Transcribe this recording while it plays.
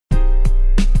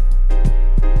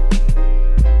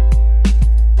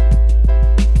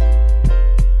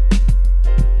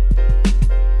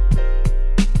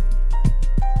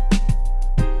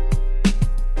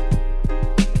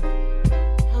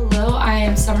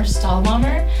Nora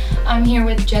Stahlbaumer. I'm here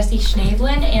with Jesse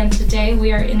Schneidlin, and today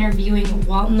we are interviewing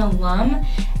Walton alum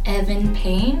Evan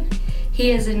Payne. He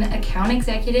is an account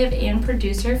executive and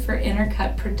producer for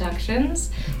Intercut Productions.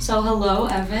 So hello,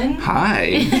 Evan.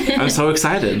 Hi. I'm so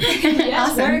excited. Yes,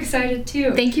 Awesome. we're excited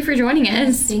too. Thank you for joining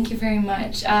us. Thank you very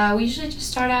much. We usually just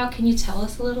start out. Can you tell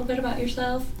us a little bit about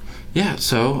yourself? Yeah,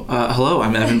 so hello,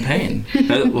 I'm Evan Payne.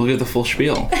 We'll give the full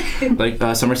spiel. Like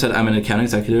Summer said, I'm an account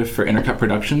executive for Intercut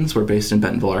Productions. We're based in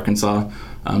Bentonville, Arkansas,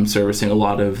 servicing a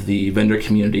lot of the vendor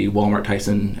community, Walmart,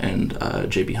 Tyson,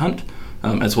 and J.B. Hunt.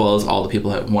 As well as all the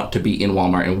people that want to be in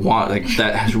Walmart and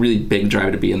that has a really big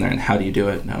drive to be in there, and how do you do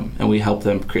it? And we help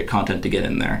them create content to get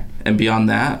in there. And beyond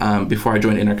that, before I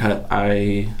joined Intercut,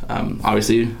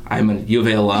 I'm a U of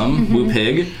A alum, Woo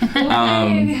Pig.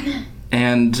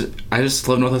 And I just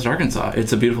love Northwest Arkansas.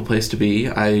 It's a beautiful place to be.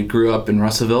 I grew up in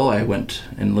Russellville. I went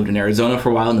and lived in Arizona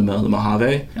for a while in the middle of the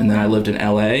Mojave. And then I lived in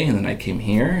LA, and then I came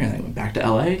here, and I went back to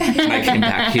LA, and I came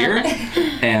back here.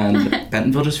 And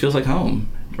Bentonville just feels like home.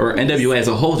 Or NWA as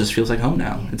a whole just feels like home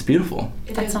now. It's beautiful.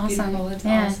 That's awesome. Beautiful. It's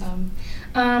Yeah.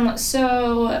 awesome.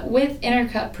 So with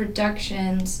Intercut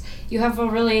Productions, you have a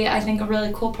really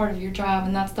cool part of your job,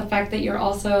 and that's the fact that you're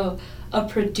also a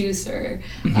producer.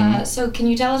 Mm-hmm. So can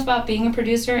you tell us about being a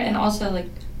producer and also like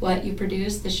what you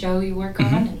produce, the show you work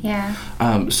on? Yeah.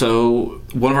 So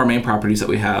one of our main properties that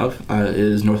we have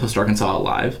is Northwest Arkansas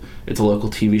Alive. It's a local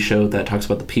TV show that talks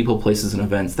about the people, places, and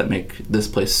events that make this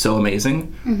place so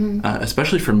amazing.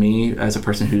 Especially for me as a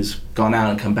person who's gone out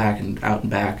and come back and out and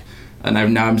back. And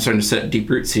I'm starting to set deep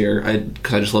roots here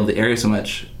because I just love the area so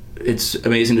much. It's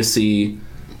amazing to see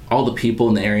all the people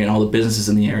in the area and all the businesses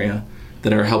in the area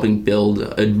that are helping build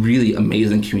a really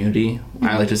amazing community.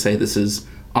 I like to say this is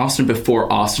Austin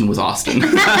before Austin was Austin.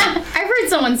 I've heard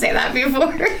someone say that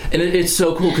before. And it's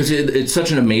so cool because it's such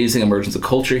an amazing emergence of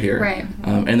culture here. Right.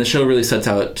 And the show really sets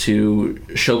out to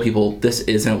show people this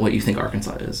isn't what you think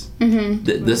Arkansas is.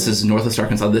 This is Northwest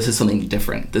Arkansas. This is something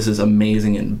different. This is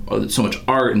amazing, and so much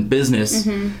art and business.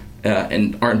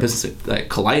 And art and business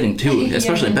colliding too,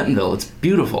 especially in Bentonville. It's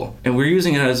beautiful. And we're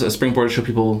using it as a springboard to show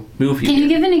people move here. Can you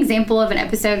give an example of an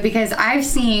episode? Because I've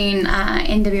seen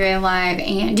NWA Live,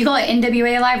 and do you call it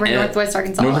NWA Live or Northwest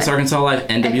Arkansas Northwest Live? Arkansas Live,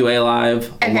 NWA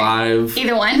Live, Okay. Alive.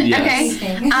 Either one? Yes.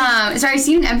 Okay. So I've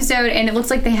seen an episode, and it looks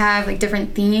like they have like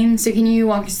different themes. So can you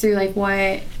walk us through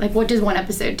what does one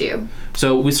episode do?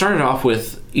 So we started off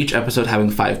with each episode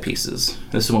having 5 pieces.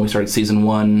 This is when we started season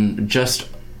 1, just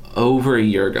over a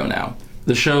year ago now.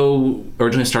 The show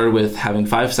originally started with having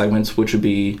 5 segments, which would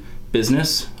be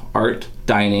business, art,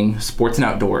 dining, sports and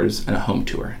outdoors, and a home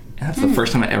tour. And that's the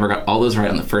first time I ever got all those right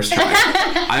on the first try.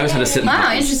 I always had to sit in Wow,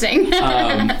 pause, interesting.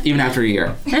 even after a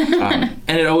year. And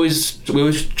we always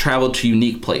traveled to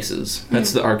unique places.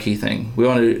 That's our key thing. We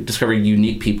want to discover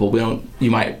unique people.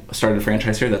 You might start a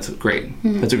franchise here. That's great.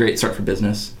 That's a great start for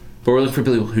business. But we're looking for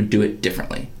people who do it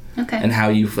differently. Okay. And how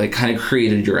you've kind of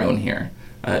created your own here.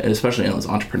 Especially in those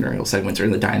entrepreneurial segments or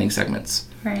in the dining segments.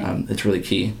 Right. It's really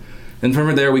key. And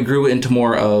from there, we grew into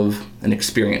more of an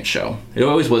experience show. It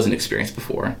always was an experience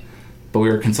before, but we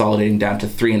were consolidating down to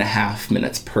 3.5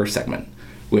 minutes per segment,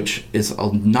 which is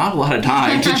not a lot of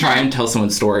time to try and tell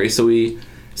someone's story. So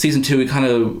season 2, we kind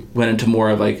of went into more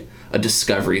of like a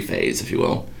discovery phase, if you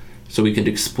will. So we could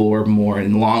explore more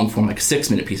in long form, like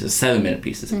 6-minute pieces, 7-minute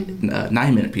pieces,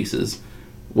 9-minute pieces,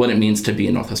 what it means to be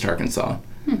in Northwest Arkansas.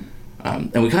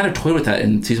 And we kind of toyed with that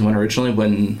in season 1 originally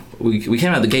when we came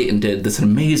out of the gate and did this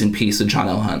amazing piece with John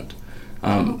L. Hunt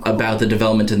about the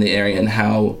development in the area and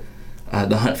how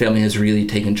the Hunt family has really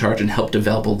taken charge and helped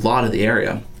develop a lot of the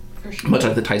area, much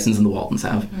like the Tysons and the Waltons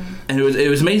have. And it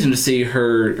was amazing to see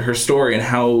her story and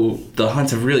how the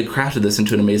Hunts have really crafted this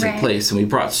into an amazing place. And we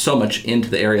brought so much into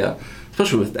the area,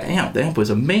 especially with the amp. The amp was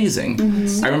amazing.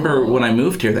 I remember when I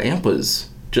moved here, the amp was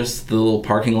just the little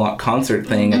parking lot concert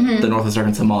thing at the Northwest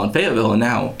Arkansas Mall in Fayetteville, and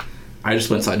now I just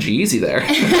went and saw G-Eazy there.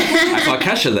 I saw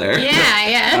Kesha there.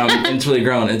 Yeah. And it's really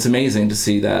grown. It's amazing to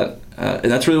see that.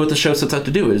 And that's really what the show sets out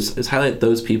to do, is highlight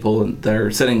those people that are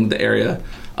setting the area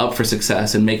up for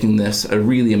success and making this a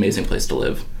really amazing place to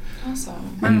live.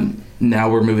 Awesome. And now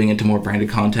we're moving into more branded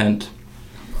content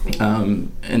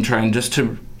and trying just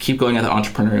to keep going at the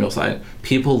entrepreneurial side.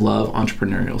 People love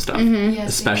entrepreneurial stuff, Yes,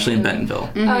 especially in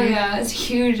Bentonville. Oh yeah, it's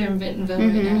huge in Bentonville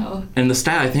right now. And the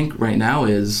stat I think right now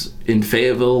is in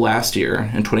Fayetteville last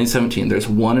year, in 2017, there's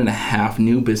 1.5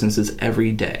 new businesses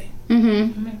every day.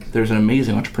 There's an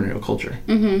amazing entrepreneurial culture.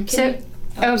 So,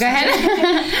 go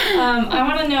ahead. I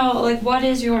want to know, what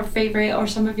is your favorite or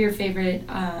some of your favorite,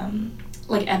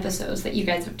 episodes that you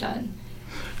guys have done?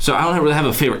 So I don't really have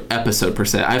a favorite episode per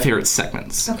se. I have favorite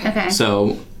segments. Okay.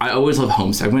 So I always love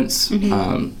home segments.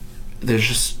 Mm-hmm.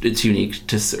 It's unique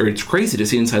or it's crazy to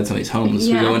see inside some of these homes.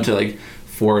 Yeah. We go into like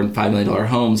 $4 and $5 million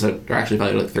homes that are actually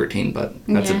valued like 13, but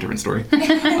that's a different story.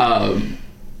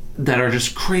 That are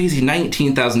just crazy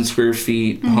 19,000 square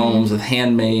feet homes with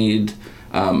handmade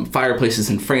fireplaces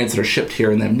in France that are shipped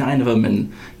here, and they have 9 of them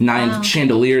and 9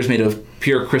 chandeliers made of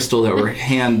pure crystal that were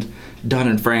hand done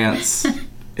in France.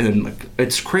 And like,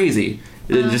 it's crazy.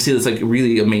 Just see this like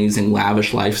really amazing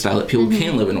lavish lifestyle that people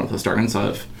can live in Northwest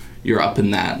Arkansas if you're up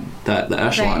in that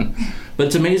echelon. Right. But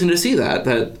it's amazing to see that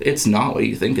it's not what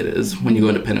you think it is when you go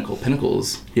into Pinnacle.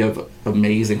 Pinnacles, you have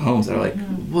amazing homes that are like,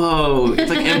 whoa, it's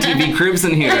like MTV Cribs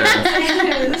in here.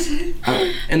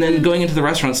 And then going into the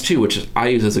restaurants too, which I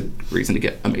use as a reason to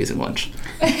get amazing lunch.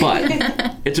 But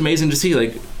it's amazing to see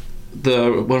like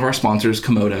one of our sponsors,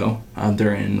 Komodo,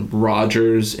 they're in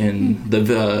Rogers in the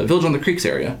Village on the Creeks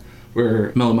area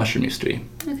where Mellow Mushroom used to be.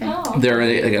 Okay. Oh. They're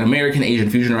an American Asian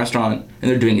fusion restaurant,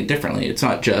 and they're doing it differently. It's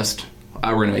not just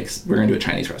we're gonna do a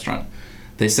Chinese restaurant.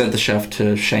 They sent the chef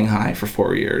to Shanghai for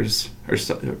 4 years or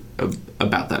so,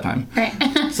 about that time, Right.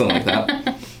 something like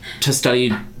that, to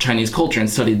study Chinese culture and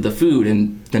study the food,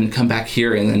 and then come back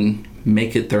here and then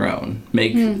make it their own,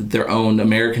 their own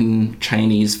American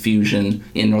Chinese fusion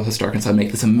in Northwest Arkansas. Make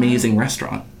this amazing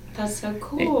restaurant. That's so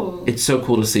cool. It's so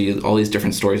cool to see all these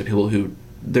different stories of people who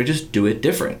they just do it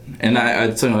different, and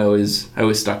it's something I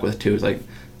always stuck with too. Is like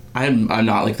I'm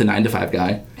not like the 9-to-5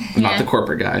 guy. I'm not the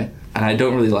corporate guy, and I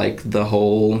don't really like the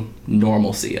whole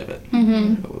normalcy of it.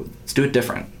 Let's do it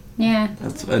different. Yeah.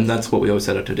 That's what we always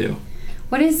set out to do.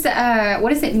 What does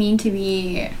it mean to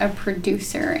be a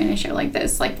producer in a show like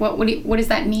this? Like, what does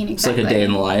that mean exactly? It's like a day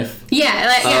in the life.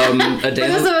 Yeah. A day For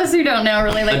those of us who don't know,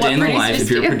 really, like a day what in the life. producers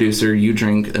If you're do. a producer, you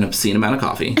drink an obscene amount of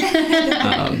coffee,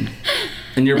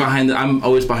 and you're I'm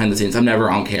always behind the scenes. I'm never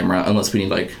on camera unless we need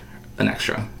like an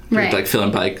extra. Right. Like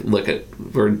film, like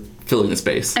we're filling the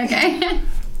space. Okay.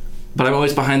 But I'm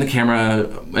always behind the camera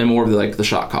and more of the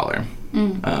shot caller.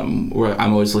 Where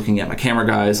I'm always looking at my camera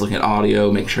guys, looking at audio,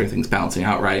 making sure everything's balancing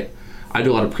out right. I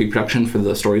do a lot of pre-production for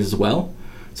the stories as well.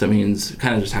 So it means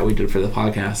kind of just how we did for the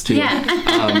podcast too.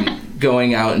 Yeah.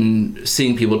 Going out and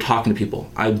seeing people, talking to people.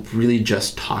 I really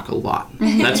just talk a lot.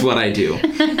 That's what I do. I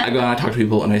go out and I talk to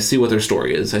people and I see what their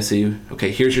story is. I see,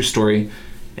 okay, here's your story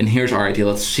and here's our idea.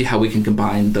 Let's see how we can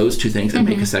combine those two things and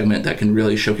make a segment that can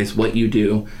really showcase what you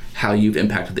do, how you've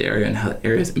impacted the area, and how the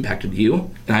area has impacted you.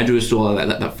 And I just do all of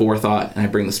that forethought, and I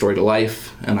bring the story to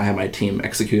life, and I have my team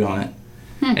execute on it.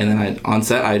 And then on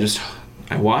set,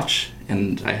 I watch,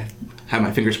 and I have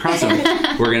my fingers crossed.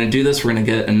 We're going to do this. We're going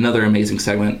to get another amazing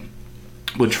segment,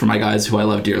 which for my guys who I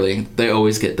love dearly, they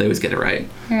always get it right.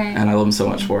 And I love them so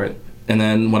much for it. And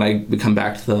then when we come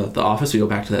back to the office, we go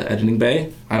back to the editing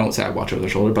bay. I don't say I watch over their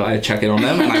shoulder, but I check in on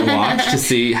them and I watch to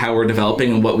see how we're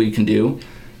developing and what we can do.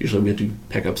 Usually we have to do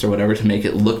pickups or whatever to make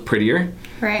it look prettier.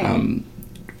 Right.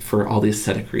 For all the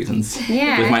aesthetic reasons.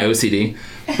 Yeah. With my OCD.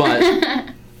 But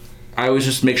I always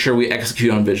just make sure we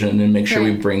execute on vision and make sure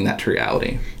we bring that to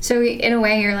reality. So in a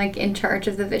way, you're like in charge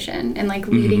of the vision and like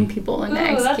leading people into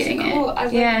executing that's cool. it. I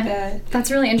like that. That's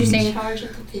really interesting. In charge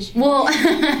of the vision. Well,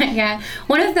 yeah.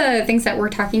 One of the things that we're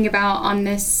talking about on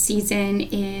this season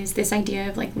is this idea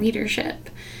of like leadership.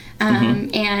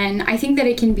 And I think that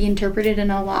it can be interpreted in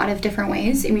a lot of different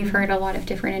ways, and we've heard a lot of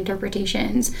different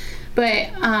interpretations.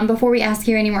 But before we ask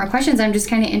you any more questions, I'm just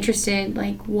kind of interested,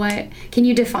 like, can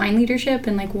you define leadership,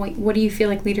 and like what do you feel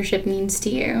like leadership means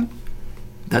to you?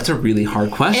 That's a really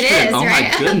hard question. It is, oh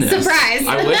right? My goodness. Surprise.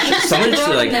 I wish somebody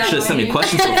should have sent me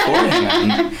questions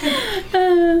beforehand.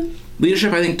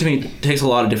 Leadership, I think, to me, takes a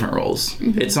lot of different roles.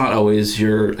 It's not always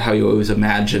how you always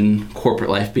imagine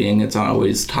corporate life being. It's not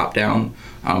always top down.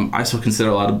 I still consider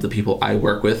a lot of the people I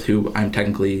work with, who I'm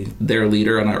technically their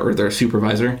leader or their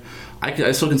supervisor,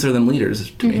 I still consider them leaders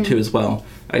to me too as well.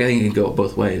 I think it can go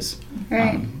both ways.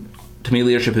 Right. To me,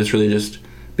 leadership is really just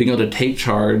being able to take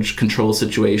charge, control a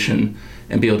situation,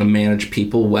 and be able to manage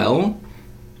people well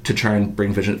to try and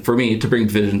bring vision. For me, to bring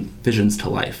visions to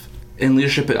life. In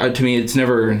leadership, to me, it's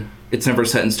never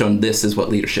set in stone. This is what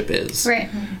leadership is. Right.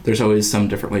 There's always some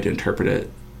different way to interpret it.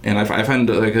 And I find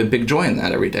like a big joy in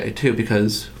that every day too,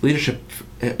 because leadership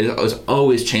is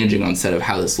always changing on set of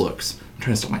how this looks. I'm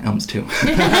trying to stop my ums too.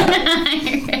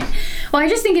 Well, I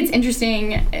just think it's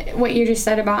interesting what you just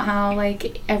said about how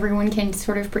like everyone can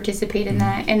sort of participate in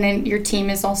that, and then your team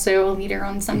is also a leader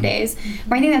on some days.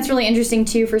 But I think that's really interesting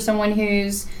too for someone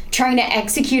who's trying to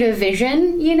execute a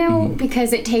vision,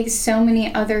 because it takes so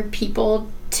many other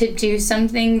people to do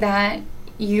something that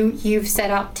you've set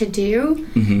out to do.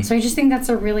 So I just think that's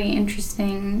a really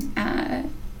interesting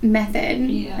method.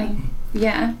 Yeah. Like,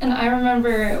 yeah. And I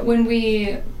remember when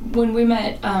we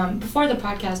met before the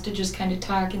podcast to just kind of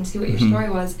talk and see what your story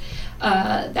was.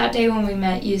 That day when we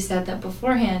met, you said that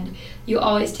beforehand you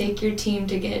always take your team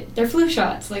to get their flu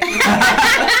shots, like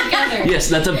together. Yes,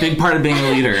 that's a big part of being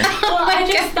a leader. Well, I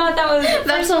just thought that was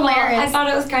That's hilarious. I thought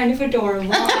it was kind of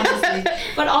adorable, honestly.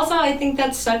 But also, I think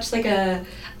that's such like a,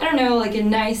 I don't know, like a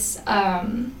nice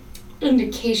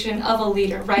indication of a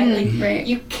leader, right? Like right.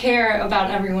 you care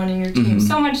about everyone in your team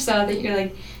so much so that you're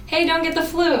like, hey, don't get the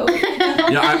flu.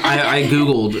 I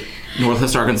Googled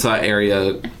Northwest Arkansas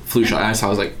area flu shot. And I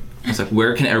was like,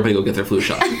 where can everybody go get their flu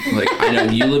shot? Like, I know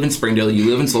you live in Springdale, you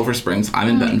live in Sulphur Springs, I'm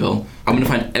in Bentonville. I'm gonna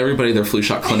find everybody their flu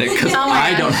shot clinic because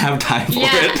I don't have time for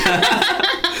it.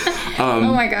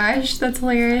 Oh my gosh, that's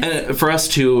hilarious. And for us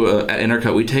too, at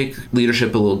Intercut, we take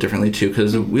leadership a little differently too,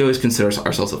 because we always consider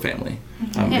ourselves a family.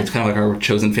 It's kind of like our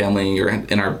chosen family, or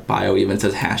in our bio even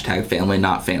says #family,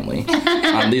 not family.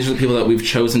 These are the people that we've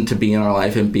chosen to be in our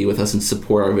life and be with us and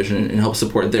support our vision and help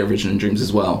support their vision and dreams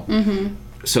as well.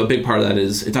 So a big part of that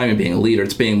is, it's not even being a leader,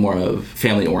 it's being more of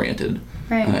family oriented.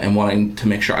 Right. And wanting to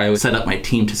make sure I always set up my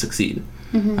team to succeed.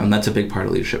 That's a big part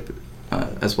of leadership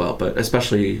as well. But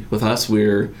especially with us,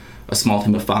 we're a small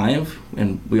team of 5,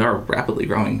 and we are rapidly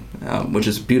growing, which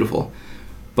is beautiful.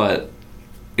 But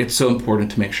it's so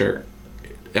important to make sure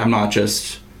I'm not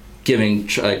just giving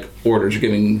orders or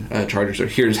giving charges or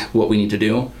here's what we need to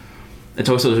do. It's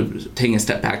also taking a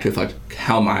step back to reflect,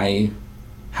 how am I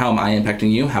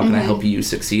impacting you? How can I help you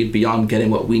succeed beyond getting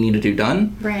what we need to do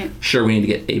done? Right. Sure, we need to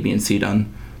get A, B, and C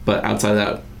done, but outside of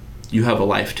that, you have a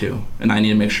life too, and I need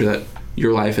to make sure that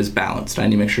your life is balanced. I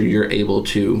need to make sure you're able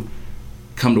to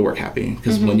come to work happy,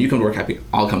 because when you come to work happy,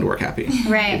 I'll come to work happy.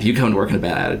 Right. If you come to work in a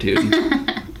bad attitude,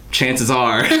 chances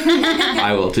are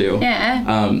I will too.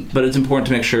 Yeah. But it's important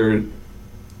to make sure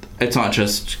it's not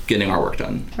just getting our work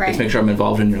done. Right. It's make sure I'm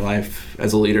involved in your life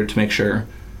as a leader to make sure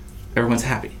everyone's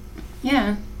happy.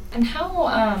 Yeah. And how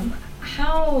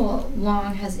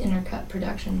long has Intercut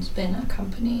Productions been a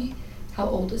company? How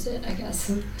old is it, I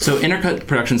guess? So Intercut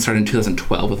Productions started in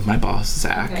 2012 with my boss,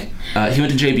 Zach. Okay. He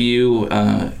went to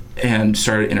JBU and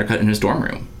started Intercut in his dorm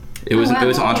room. It was an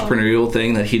entrepreneurial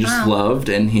thing that he just loved,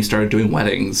 and he started doing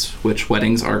weddings, which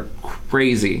weddings are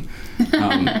crazy.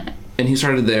 And he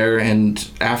started there, and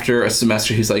after a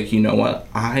semester, he's like, you know what?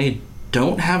 I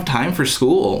don't have time for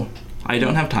school. I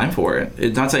don't have time for it.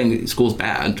 It's not saying school's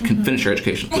bad. Finish your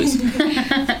education, please.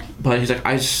 But he's like,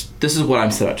 this is what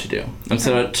I'm set out to do. I'm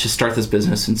set out to start this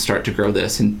business and start to grow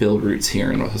this and build roots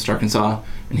here in Northwest Arkansas.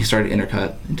 And he started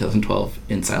Intercut in 2012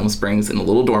 in Salem Springs in a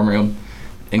little dorm room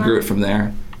and grew it from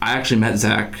there. I actually met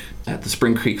Zach at the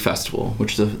Spring Creek Festival,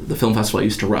 which is the film festival I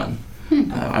used to run.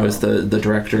 I was the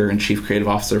director and chief creative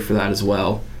officer for that as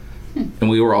well. And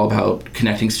we were all about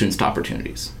connecting students to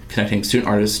opportunities, connecting student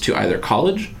artists to either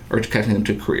college or to connecting them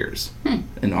to careers.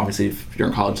 And obviously, if you're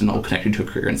in college, then I'll connect you to a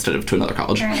career instead of to another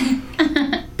college.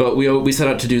 Right. But we set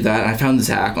out to do that. And I found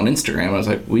Zach on Instagram. And I was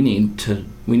like, we need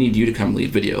you to come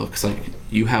lead video, because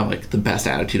you have the best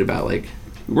attitude about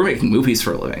we're making movies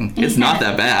for a living. It's not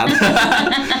that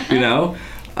bad, you know.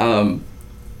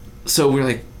 So we're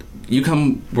like, you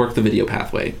come work the video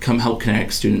pathway. Come help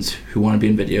connect students who want to be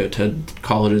in video to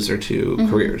colleges or to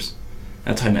careers.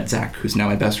 That's how I met Zach, who's now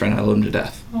my best friend. I love him to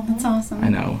death. Oh, that's awesome. I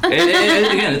know. And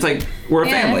again, it's like, we're a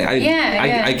family.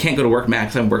 I can't go to work mad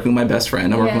because I'm working with my best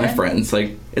friend. I'm working with my friends.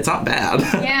 It's not bad.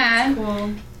 Yeah.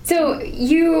 Cool. So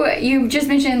you just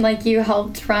mentioned you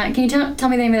helped run. Can you tell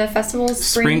me the name of the festival?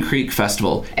 Spring Creek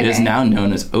Festival. Okay. It is now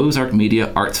known as Ozark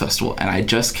Media Arts Festival, and I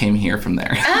just came here from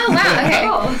there. Oh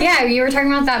wow! Okay. Yeah, you were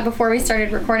talking about that before we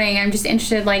started recording. I'm just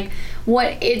interested,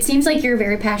 what it seems like you're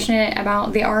very passionate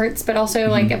about the arts, but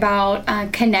also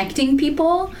about connecting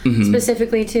people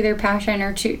specifically to their passion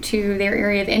or to their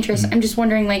area of interest. I'm just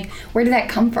wondering, where did that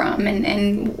come from,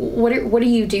 and what do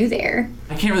you do there?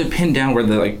 I can't really pin down where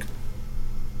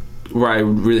I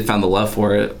really found the love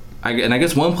for it. I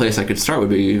guess one place I could start would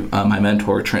be my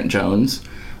mentor, Trent Jones.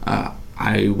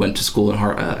 I went to school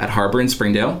at Harbor in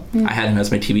Springdale. I had him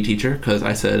as my TV teacher because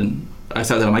I said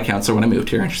that on my counselor when I moved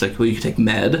here. And she's like, well, you could take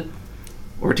med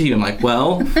or TV. I'm like,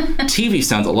 well, TV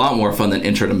sounds a lot more fun than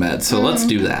intro to med, so let's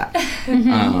do that.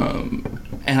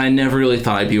 And I never really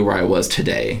thought I'd be where I was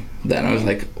today. Then I was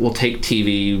like, we'll take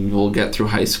TV, we'll get through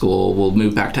high school, we'll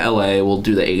move back to LA, we'll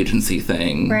do the agency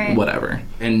thing, whatever.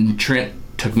 And Trent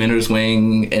took me under his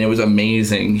wing, and it was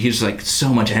amazing. He's just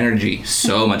so much energy.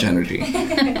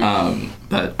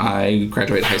 But I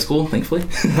graduated high school, thankfully.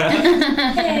 With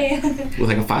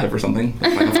a 5 or something. A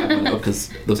 5.0,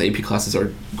 because those AP classes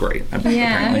are great,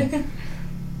 apparently.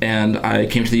 And I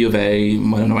came to the U of A.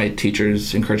 One of my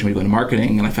teachers encouraged me to go into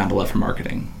marketing, and I found a love for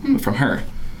marketing from her.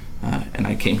 And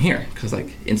I came here because, like,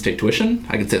 in-state tuition,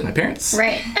 I could sit with my parents.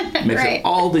 Right. Makes it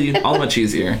all much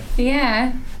easier.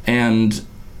 Yeah. And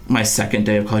my second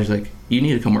day of college, like, you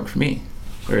need to come work for me.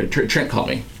 Or Trent called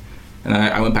me. And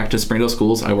I went back to Springdale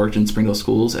Schools. I worked in Springdale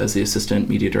Schools as the assistant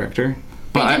media director.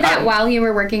 But you did that while you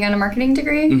were working on a marketing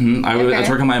degree? Mm-hmm. I was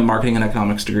working on my marketing and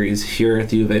economics degrees here at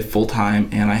the U of A full-time,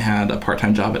 and I had a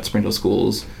part-time job at Springdale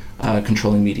Schools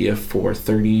controlling media for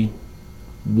 31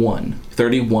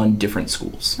 different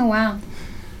schools. Oh, wow.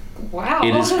 Wow.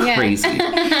 It is crazy.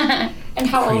 And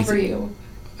how old were you?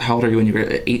 How old are you when you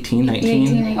were 18, 19?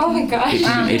 18, 19. Oh my gosh. 18,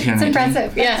 Wow. 18 or It's 19.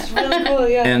 impressive. Yeah. That's really cool,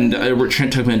 yeah. And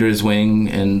Trent took me under his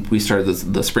wing, and we started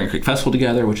the Spring Creek Festival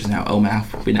together, which is now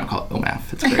OMAF. We now call it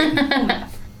OMAF. It's great.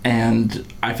 And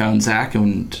I found Zach,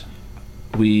 and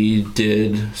we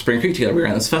did Spring Creek together. We were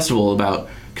on this festival about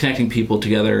connecting people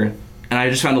together. And I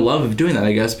just found a love of doing that,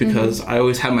 I guess, because I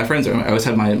always had my friends around me. I always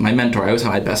had my mentor. I always had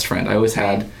my best friend. I always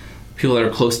had people that are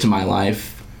close to my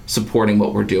life supporting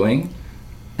what we're doing.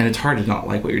 And it's hard to not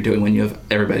like what you're doing when you have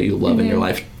everybody you love in your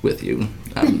life with you,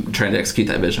 trying to execute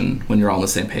that vision when you're all on the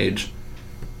same page.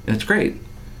 And it's great.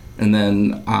 And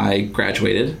then I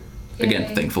graduated,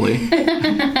 again, thankfully.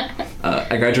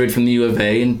 I graduated from the U of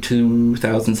A in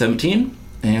 2017,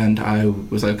 and I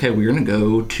was like, okay, we're going to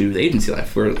go to the agency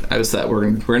life. We're going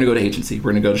to go to agency.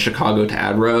 We're going to go to Chicago to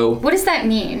AdRow. What does that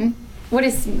mean? What do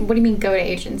you mean go to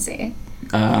agency?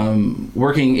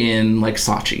 Working in like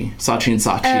Saatchi and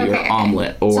Saatchi, or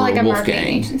Omelette, or so like a Wolfgang. marketing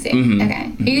agency. Mm-hmm.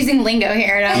 Okay, you're using lingo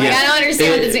here, and I'm like, I don't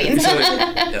understand what this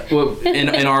means. Well,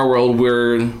 in our world,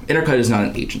 Intercut is not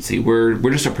an agency. We're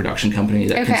just a production company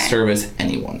that can service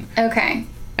anyone. Okay.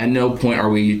 At no point are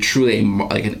we truly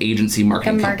an agency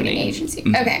marketing company. A marketing agency.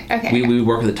 Mm-hmm. Okay. We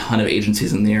work with a ton of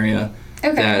agencies in the area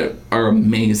that are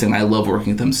amazing. I love working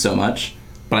with them so much,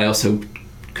 but I also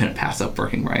couldn't pass up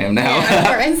working where I am now. Yeah,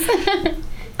 of course.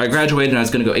 I graduated and I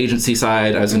was going to go agency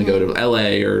side. I was going to go to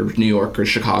LA or New York or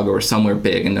Chicago or somewhere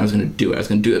big, and I was going to do it. I was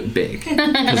going to do it big.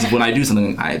 Because when I do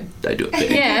something, I do it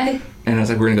big. Yeah. And I was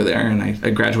like, we're going to go there. And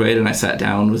I graduated and I sat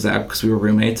down with Zach because we were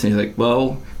roommates. And he's like,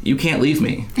 well, you can't leave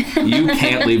me. You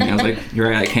can't leave me. I was like, you're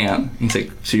right, I can't. He's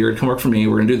like, so you're going to come work for me.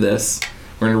 We're going to do this.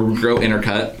 We're going to grow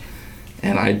Intercut.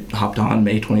 And I hopped on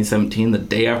May 2017, the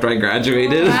day after I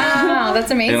graduated. Wow, that's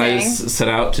amazing. And I just set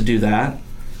out to do that.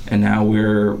 And now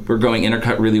we're growing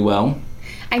Intercut really well.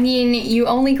 I mean, you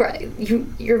only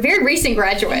you're a very recent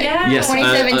graduate. Yeah. Yes,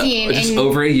 2017. just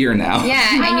over a year now.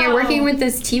 Yeah, Wow. and you're working with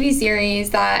this TV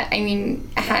series that, I mean,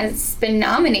 has been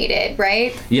nominated,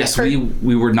 right? Yes,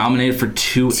 we were nominated for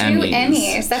two Emmys.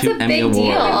 Emmys. That's two a big Emmy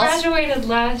deal. I awards. graduated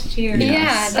last year.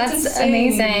 Yeah, that's insane.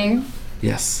 amazing.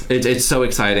 Yes, it's so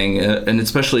exciting, and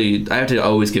especially I have to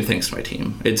always give thanks to my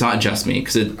team. It's not just me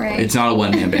because it's not a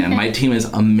one-man band. My team is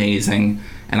amazing,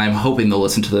 and I'm hoping they'll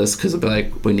listen to this because they'll be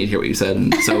like, we need to hear what you said.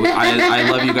 And so I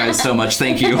love you guys so much.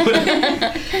 Thank you.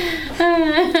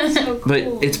 So cool. But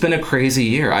it's been a crazy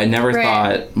year. I never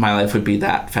thought my life would be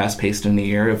that fast-paced in a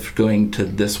year of going to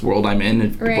this world I'm in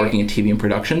and working in TV and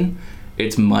production.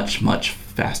 It's much, much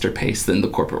faster paced than the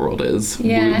corporate world is.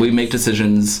 Yeah. We make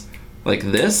decisions like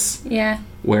this,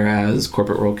 whereas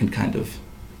corporate world can kind of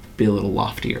be a little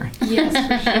loftier. Yes,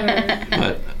 for sure.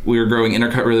 But we're growing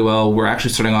Intercut really well. We're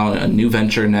actually starting on a new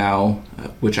venture now,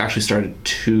 which actually started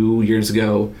 2 years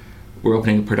ago. We're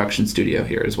opening a production studio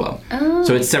here as well. Oh.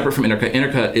 So it's separate from Intercut.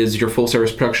 Intercut is your full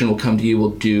service production. Will come to you.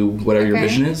 Will do whatever your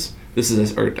vision is. This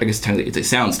is, or I guess technically it's a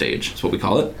sound stage. Is what we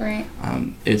call it. Right.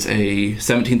 It's a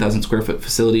 17,000 square foot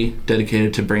facility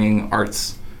dedicated to bringing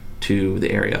arts to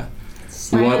the area.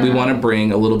 We want to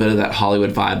bring a little bit of that Hollywood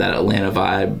vibe, that Atlanta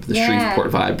vibe, the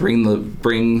Shreveport vibe.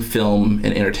 Bring film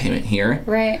and entertainment here.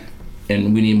 Right.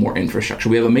 And we need more infrastructure.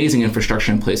 We have amazing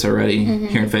infrastructure in place already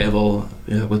here in Fayetteville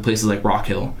with places like Rock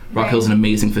Hill. Rock Hill is an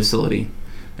amazing facility,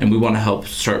 and we want to help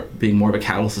start being more of a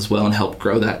catalyst as well and help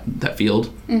grow that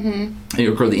field and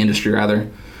grow the industry rather.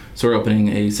 So we're opening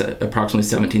approximately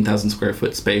 17,000 square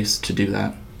foot space to do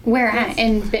that. Where at?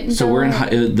 In Bentonville? So we're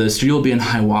in the studio will be in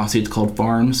Hiawassee. It's called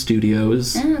Farm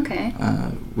Studios. Oh, okay.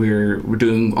 We're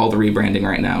doing all the rebranding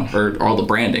right now, or all the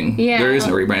branding. Yeah. There is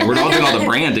no rebranding. We're all doing all the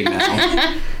branding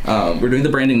now. We're doing the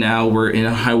branding now. We're in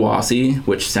Hiawassee,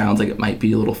 which sounds like it might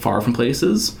be a little far from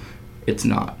places. It's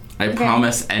not. I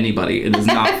promise anybody, it is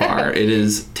not far. It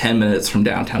is 10 minutes from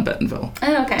downtown Bentonville.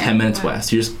 Oh, okay. 10 minutes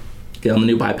west. You just get on the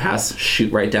new bypass,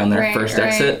 shoot right down there, first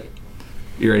exit.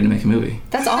 You're ready to make a movie.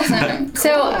 That's awesome.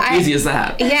 So easy as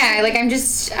that. Yeah, like I'm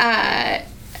just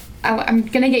I'm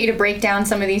gonna get you to break down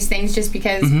some of these things just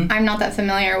because I'm not that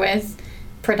familiar with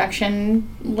production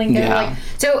lingo. Yeah. Like,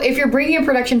 so if you're bringing a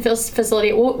production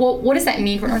facility, what does that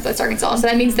mean for Northwest Arkansas? So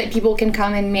that means that people can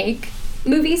come and make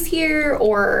movies here,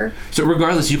 or so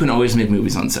regardless, you can always make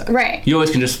movies on set. Right. You always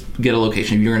can just get a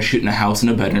location. If you're going to shoot in a house in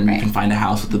a bedroom, you can find a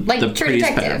house with the True prettiest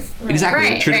Detective. bedroom. Right. Exactly,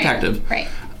 Right, True right, Detective. Right.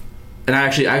 And I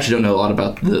actually don't know a lot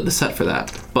about the set for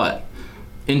that, but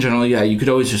in general, yeah, you could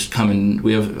always just come in.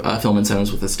 We have film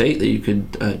incentives with the state that you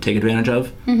could take advantage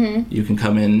of. Mm-hmm. You can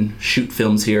come in, shoot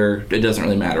films here. It doesn't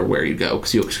really matter where you go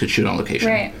because you could shoot on location,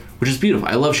 Right. which is beautiful.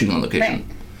 I love shooting on location. Right.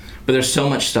 But there's so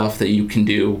much stuff that you can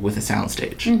do with a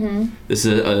soundstage. Mm-hmm. This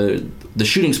is the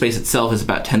shooting space itself is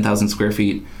about 10,000 square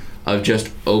feet of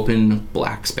just open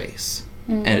black space,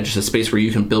 and it's just a space where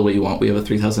you can build what you want. We have a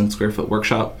 3,000 square foot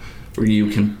workshop where you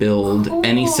can build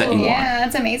any set you want. Yeah,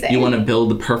 that's amazing. You want to build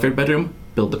the perfect bedroom?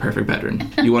 Build the perfect bedroom.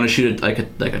 You want to shoot it like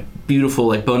a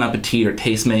beautiful Bon Appetit or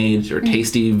Taste Made or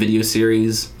Tasty video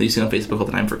series that you see on Facebook all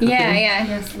the time for cooking. Yeah.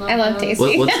 Yes, I love those.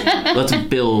 Tasty. Let's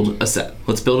build a set.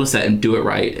 Let's build a set and do it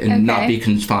right and not be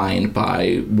confined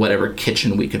by whatever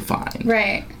kitchen we could find.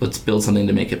 Right. Let's build something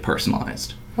to make it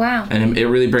personalized. Wow. And it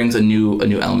really brings a new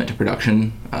element to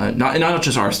production. Not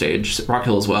just our stage, Rock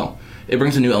Hill as well. It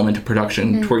brings a new element to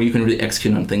production to where you can really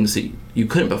execute on things that you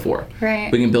couldn't before.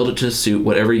 Right. We can build it to suit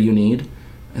whatever you need,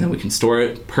 and then we can store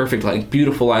it perfect,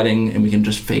 beautiful lighting, and we can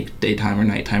just fake daytime or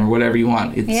nighttime or whatever you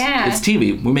want. It's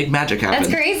TV. We make magic happen.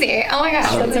 That's crazy. Oh my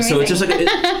gosh, that's amazing. So it's just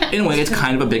in a way, it's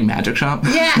kind of a big magic shop.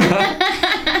 Yeah.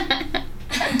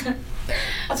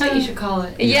 That's what you should call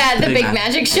it. Yeah, the big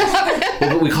magic shop.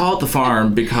 Well, we call it the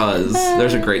farm because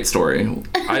there's a great story.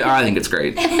 I think it's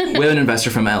great. We have an investor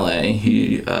from LA.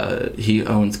 He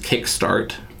owns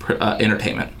Kickstart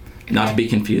Entertainment, not to be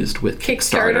confused with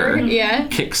Kickstarter. Yeah.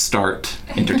 Kickstart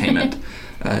Entertainment.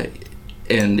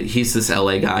 And he's this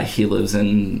LA guy. He lives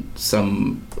in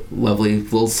some lovely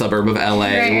little suburb of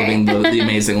LA, living the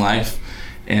amazing life.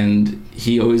 And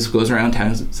he always goes around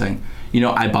town saying,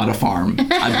 I bought a farm.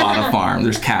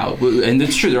 There's cows. And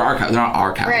it's true, there are cows. There aren't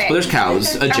our cows, but there's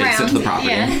cows adjacent to the property.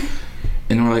 Yeah.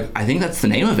 And we're like, I think that's the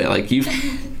name of it.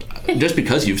 Just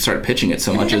because you've started pitching it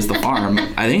so much as the farm,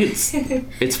 I think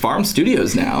it's Farm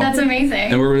Studios now. That's amazing.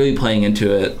 And we're really playing into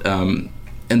it. And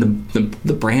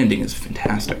the branding is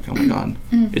fantastic. Oh my God,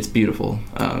 it's beautiful.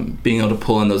 Being able to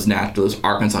pull in those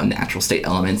Arkansas natural state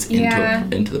elements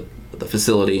into the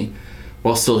facility,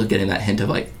 while still getting that hint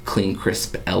of clean,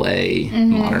 crisp LA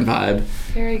modern vibe.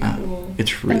 Very cool.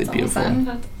 It's really beautiful. Awesome.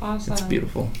 That's awesome. It's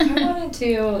beautiful. I wanted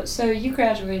to. So you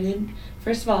graduated.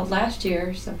 First of all, last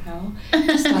year somehow.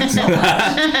 Just not so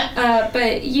much.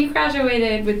 But you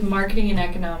graduated with marketing and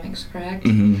economics, correct?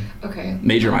 Mm-hmm. Okay.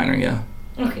 Major minor, yeah.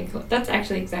 Okay, cool. That's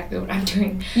actually exactly what I'm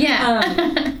doing.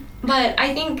 Yeah. But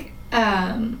I think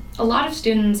a lot of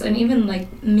students, and even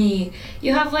me,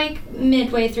 you have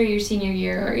midway through your senior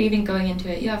year or even going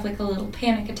into it, you have a little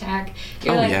panic attack.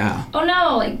 You're oh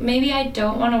no, maybe I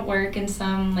don't want to work in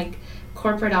some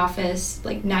corporate office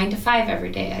 9 to 5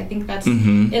 every day. I think that's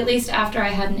at least after I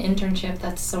had an internship,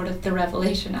 that's sort of the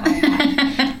revelation I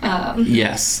had.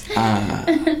 Yes.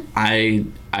 I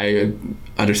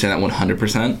understand that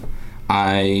 100%.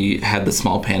 I had the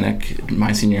small panic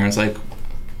my senior year. I was like,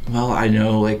 well, I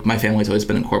know my family's always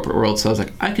been in corporate world, so I was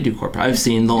like, I could do corporate. I've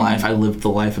seen the life. I lived the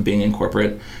life of being in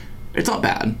corporate. It's not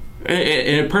bad.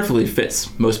 It perfectly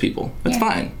fits most people. It's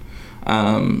fine.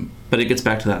 But it gets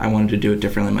back to that. I wanted to do it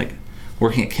differently.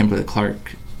 Working at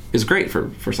Kimberly-Clark is great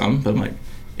for some, but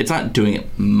it's not doing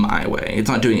it my way. It's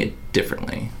not doing it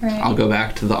differently. Right. I'll go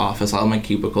back to the office. I'll have my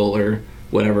cubicle or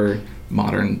whatever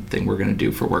modern thing we're going to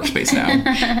do for workspace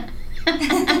now.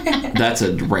 That's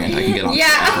a rant I can get on. Yeah,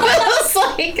 I was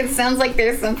it sounds like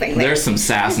there's something there. There's some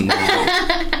sass in there.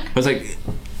 I was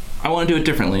I want to do it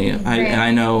differently. And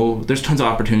I know there's tons of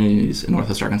opportunities in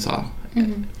Northwest Arkansas.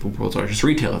 The world's largest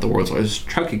retailer, the world's largest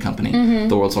trucking company,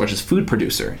 the world's largest food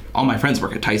producer. All my friends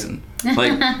work at Tyson.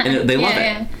 And they love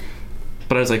it.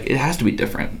 But I was it has to be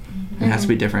different. It has to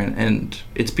be different, and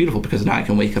it's beautiful because now I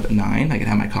can wake up at 9. I can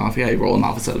have my coffee. I roll in the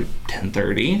office at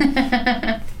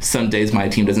 10:30. Some days my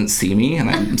team doesn't see me, and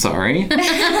I'm sorry.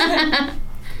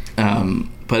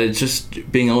 But it's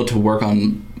just being able to work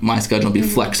on my schedule and be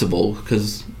flexible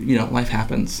because life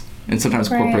happens, and sometimes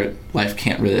corporate life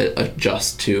can't really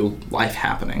adjust to life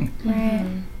happening.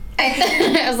 Right.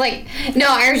 I was no,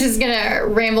 I was just gonna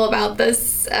ramble about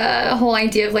this whole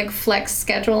idea of flex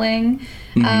scheduling.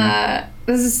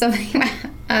 This is something my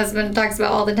husband talks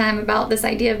about all the time, about this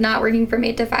idea of not working from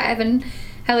 8 to 5 and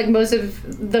how most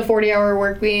of the 40-hour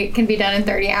work week can be done in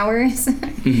 30 hours.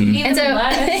 Even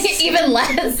less. Even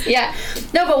less, yeah.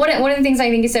 No, but one of the things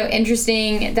I think is so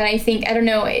interesting that I don't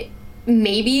know,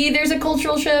 maybe there's a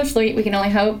cultural shift. Like, we can only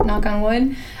hope, knock on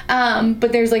wood.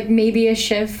 But there's like maybe a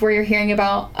shift where you're hearing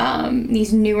about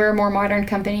these newer, more modern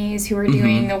companies who are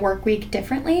doing a work week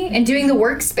differently and doing the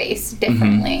workspace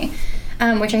differently.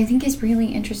 Which I think is really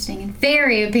interesting and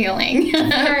very appealing.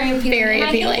 Very appealing. Very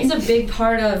appealing. I think it's a big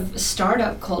part of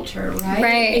startup culture, right?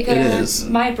 Right. Because It is.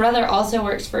 my brother also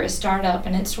works for a startup,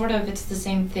 and it's the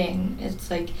same thing. It's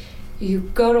like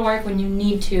you go to work when you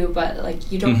need to, but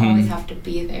like you don't always have to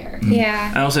be there. Yeah.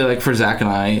 And I'll say, like, for Zach and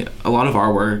I, a lot of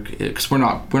our work, because we're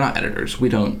not editors. We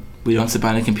don't sit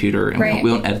behind a computer and Right.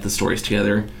 we don't edit the stories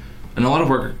together. And a lot of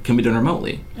work can be done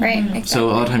remotely. Right. Exactly. So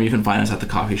a lot of time you can find us at the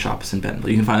coffee shops in Bentonville.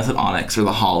 You can find us at Onyx or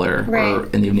the Holler or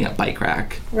Right. in the evening at Bike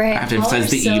Rack. Right. I have to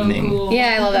emphasize the So evening. cool.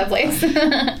 Yeah, I love that place.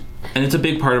 And it's a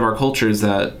big part of our culture is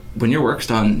that when your work's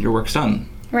done, your work's done.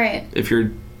 Right. If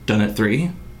you're done at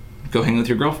 3, go hang with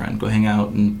your girlfriend. Go hang out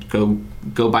and go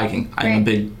biking. I'm a Right.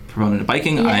 big proponent of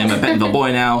biking. I am a Bentonville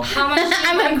boy now. How much?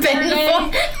 I'm a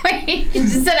Bentonville. Wait, you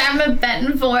just said I'm a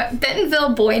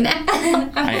Bentonville boy now.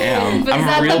 I am. But I'm is a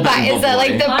that real the bite? Bentonville Is that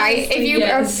like boy. the bite? Honestly,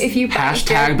 yes. If you bite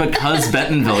Hashtag because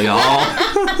Bentonville, y'all.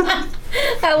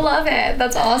 I love it.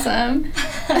 That's awesome.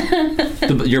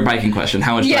 Your biking question.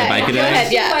 How much do I bike a go day?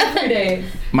 ahead. Yeah. Bike per day.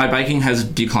 My biking has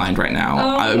declined right now.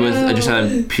 Oh, I just no.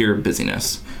 had pure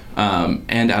busyness.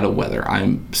 And out of weather.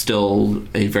 I'm still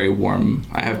a very warm.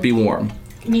 I have to be warm.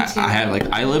 Me too.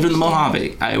 I lived in the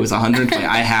Mojave. I was 120.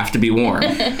 I have to be warm.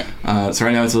 So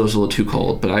right now it's a little too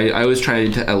cold, but I always try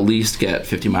to at least get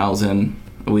 50 miles in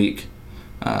a week.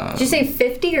 Did you say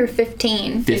 50 or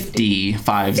 15? 50,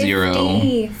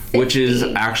 50. which is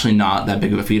actually not that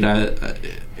big of a feat.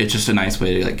 It's just a nice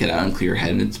way to like get out and clear your head,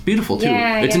 and it's beautiful too.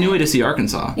 Yeah, it's a yeah. new way to see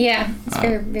Arkansas. Yeah, it's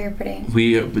very, very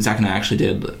pretty. Zach and I actually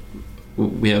did.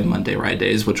 We have Monday ride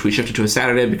days, which we shifted to a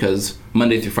Saturday because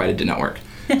Monday through Friday did not work.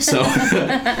 So,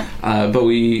 but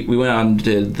we went on and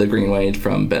did the Greenway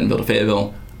from Bentonville to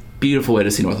Fayetteville. Beautiful way to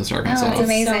see Northwest Arkansas. that's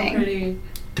amazing. So pretty.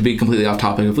 To be completely off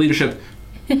topic of leadership,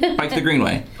 bike the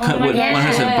Greenway. Oh my 100%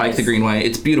 gosh. bike the Greenway.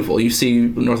 It's beautiful. You see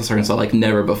Northwest Arkansas like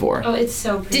never before. Oh, it's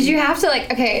so pretty. Did you have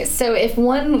to okay, so if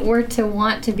one were to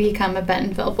want to become a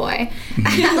Bentonville boy,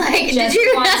 like, Just did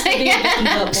you? wants to be a Yeah.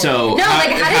 Bentonville boy. So No,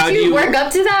 how did you work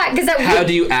up to that? Because How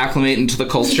do you acclimate into the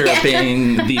culture of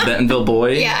being the Bentonville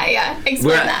boy? Yeah,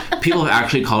 explain that. People have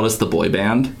actually called us the boy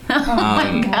band. God,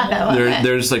 I love it.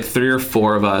 There's like 3 or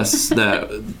 4 of us that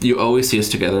you always see us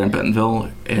together in Bentonville,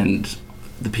 and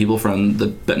the people from the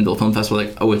Bentonville Film Festival are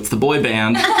like, oh, it's the boy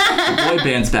band. The boy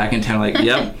band's back in town. Like,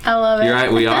 yep. I love it. You're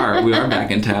right, we are back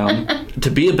in town.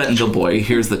 To be a Bentonville boy,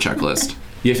 here's the checklist.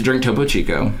 You have to drink Topo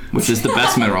Chico, which is the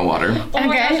best mineral water. Oh my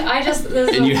Okay. gosh,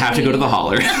 And you have to go to the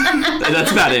Holler.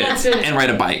 That's about it. That's it. And ride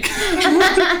a bike.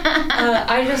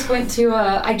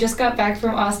 I just got back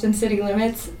from Austin City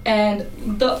Limits, and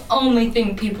the only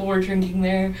thing people were drinking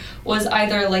there was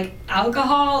either like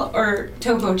alcohol or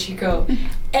Topo Chico.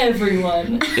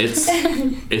 Everyone.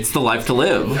 It's the life to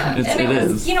live. And It it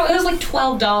was, is. it was like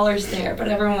 $12 there, but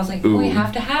everyone was like, "Oh, you Ooh.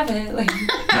 have to have it." Like,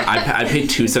 I paid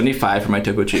 $2.75 for my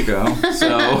Topo Chico.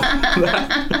 So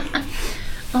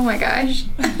Oh my gosh.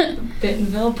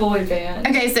 Bentonville boy band.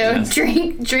 Okay, so Yes.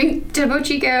 drink Topo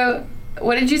Chico.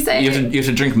 What did you say? you have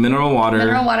to drink mineral water.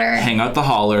 Mineral water. Hang out the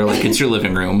Holler like it's your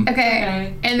living room. Okay.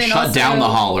 Okay. And then Shut also, down the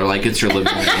Holler like it's your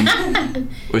living room,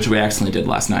 which we accidentally did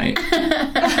last night.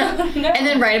 No. And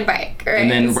then ride a bike, right? And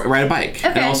then ride a bike.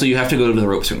 And Okay. also you have to go to the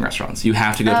rope swing restaurants. You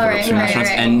have to go to Oh, the rope right, swing right, restaurants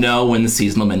right. and know when the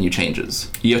seasonal menu changes.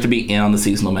 You have to be in on the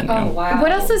seasonal menu. Oh wow.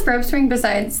 What else is rope swing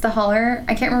besides the Holler?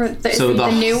 I can't remember. So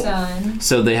the new Son.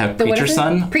 So they have the what Preacher is it?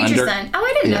 Sun. Preacher Sun. Oh,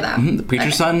 I didn't know that. The Preacher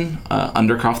Okay. Sun,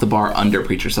 Undercroft the bar under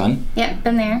Preacher Sun. Yep,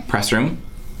 been there. Press room,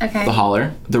 Okay. the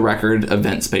Holler, the Record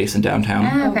event space in downtown.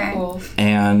 Oh, Oh, okay. cool.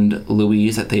 And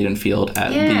Louise at Thaden Field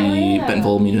at Yeah. the Yeah.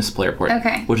 Bentonville Municipal Airport,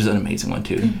 Okay. which is an amazing one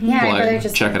too. Yeah, my Plug, brother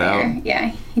just check it went out. there.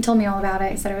 Yeah, he told me all about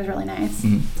it. He said it was really nice.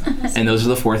 And those are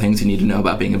the 4 things you need to know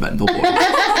about being a Bentonville boy.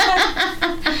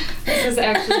 This is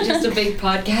actually just a big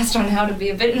podcast on how to be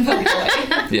a Bentonville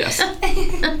boy. Yes.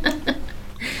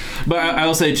 But I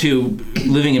will say too,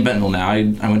 living in Bentonville now, I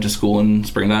went to school in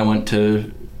Springdale. I went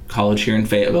to college here in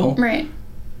Fayetteville, Right.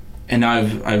 and now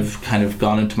I've kind of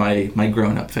gone into my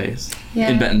grown up phase Yeah.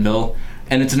 in Bentonville.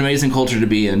 And it's an amazing culture to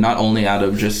be in, not only out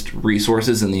of just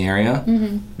resources in the area,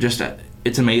 just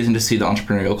it's amazing to see the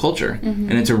entrepreneurial culture,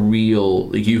 and it's a real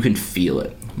like you can feel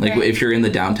it. Like Right. if you're in the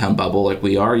downtown bubble like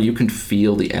we are, you can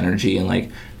feel the energy and like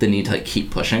the need to like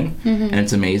keep pushing, and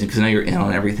it's amazing because now you're in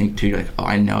on everything too. You're like, oh,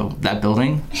 I know that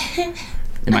building.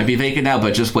 It might be vacant now,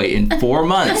 but just wait. In 4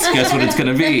 months, guess what it's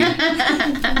going to be?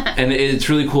 And it's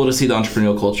really cool to see the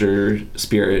entrepreneurial culture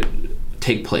spirit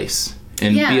take place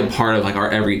and be a part of like our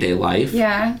everyday life.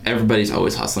 Yeah. Everybody's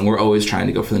always hustling. We're always trying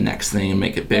to go for the next thing and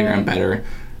make it bigger and better.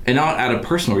 And not out of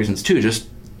personal reasons too, just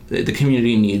the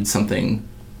community needs something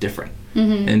different.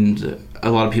 And a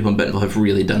lot of people in Bentonville have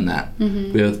really done that.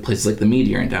 We have places like the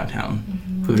Meteor in downtown.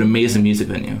 We have an amazing music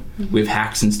venue. We have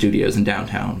Haxton Studios in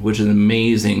downtown, which is an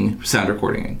amazing sound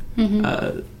recording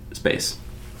space.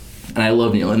 And I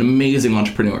love Neil, an amazing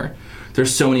entrepreneur.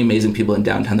 There's so many amazing people in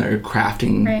downtown that are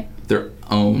crafting their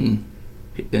own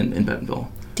in Bentonville.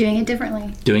 Doing it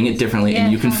differently.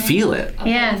 And you can feel it.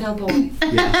 Yeah.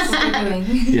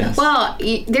 Yes. Well,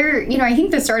 I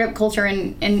think the startup culture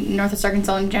in Northwest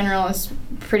Arkansas in general is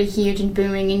pretty huge and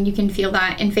booming, and you can feel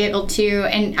that in Fayetteville too.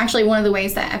 And actually, one of the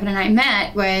ways that Evan and I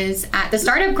met was at the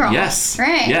startup crawl. Yes.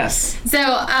 Right. Yes. So,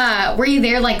 were you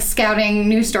there like scouting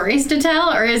new stories to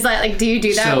tell, or is that like, do you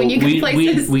do that when you go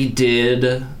places? We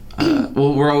did.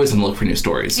 Well, we're always on the look for new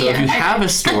stories. So if you have a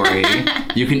story,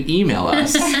 you can email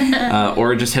us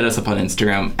or just hit us up on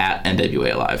Instagram at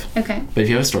NWA Live. Okay. But if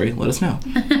you have a story, let us know.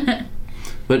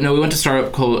 But no, we went to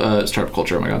Startup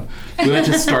Culture. Oh my God. We went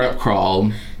to Startup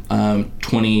Crawl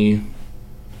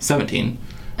 2017.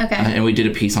 Okay. And we did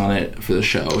a piece on it for the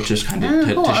show, just kind of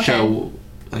to show.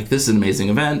 Like, this is an amazing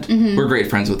event. We're great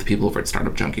friends with the people over at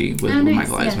Startup Junkie with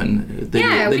Michael Eisman.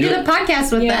 We did a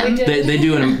podcast with them. They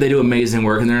do amazing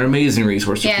work, and they're an amazing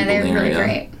resource for people in the area. Yeah, they're really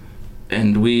great.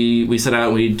 And we set out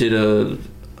and we did a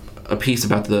piece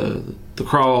about the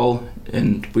crawl,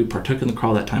 and we partook in the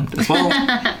crawl that time as well.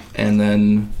 And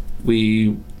then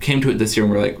we came to it this year,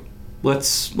 and we're like,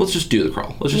 let's just do the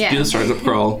crawl. Let's just do the startup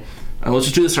crawl. Let's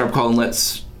just do the startup crawl, and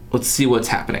let's see what's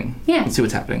happening. Yeah. Let's see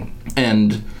what's happening.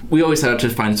 And we always set out to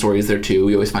find stories there too.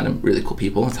 We always find really cool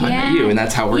people. That's how I met you, and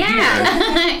that's how we're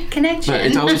here. Connection. But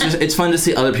it's always it's fun to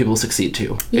see other people succeed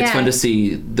too. Yeah. It's fun to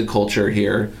see the culture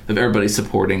here of everybody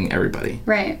supporting everybody.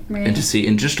 Right. And to see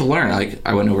and just to learn. Like,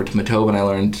 I went over to Matova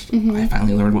and I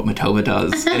finally learned what Matova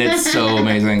does, and it's so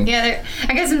amazing. I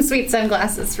got some sweet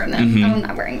sunglasses from them. I'm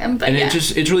not wearing them, but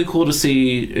it's really cool to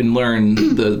see and learn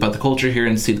about the culture here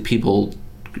and see the people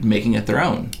making it their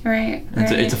own. Right.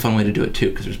 It's a fun way to do it too,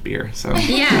 because there's beer. So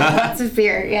lots of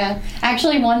beer. Yeah, I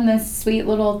actually won this sweet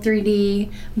little 3D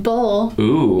bowl.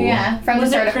 Ooh. Yeah, from the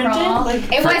Startup Crawl.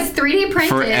 It was 3D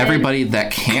printed. For everybody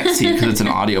that can't see, because it's an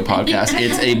audio podcast,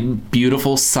 it's a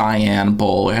beautiful cyan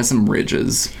bowl. It has some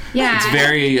ridges. Yeah, it's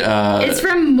very. It's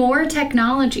from More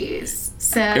Technologies.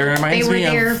 So they were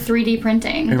there 3D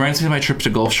printing. It reminds me of my trip to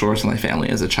Gulf Shores with my family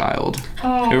as a child.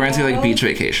 Oh. It reminds me of like beach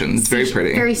vacation. It's very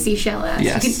pretty. Very seashell-esque.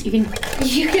 Yes. You can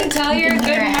tell you're a good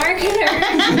marketer.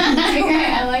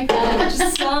 I like that.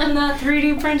 Just selling that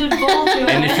 3D printed bowl to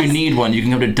us. And if you need one, you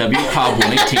can come to W Cobb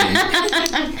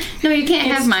 118. No, you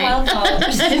can't have mine.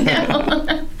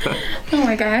 $12. Oh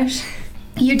my gosh.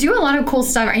 You do a lot of cool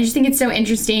stuff. I just think it's so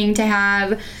interesting to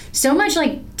have so much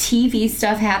like TV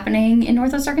stuff happening in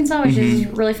Northwest Arkansas, which is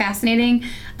really fascinating.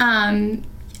 I'm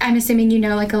assuming you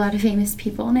know like a lot of famous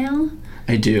people now.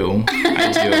 I do.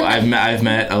 I've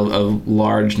met a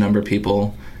large number of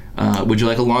people. Would you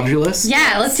like a laundry list?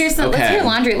 Yeah, let's hear some. Okay. Let's hear a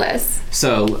laundry list.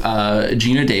 So,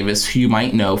 Gina Davis, who you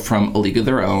might know from A League of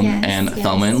Their Own and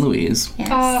Thelma and Louise.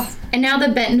 Yes. And now the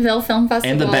Bentonville Film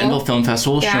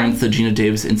Festival. Sharing the Gina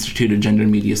Davis Institute of Gender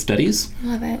and Media Studies.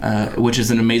 Love it. Which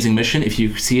is an amazing mission. If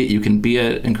you see it, you can be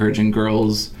it, encouraging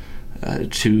girls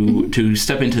to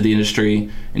step into the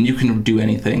industry, and you can do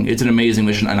anything. It's an amazing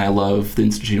mission, and I love the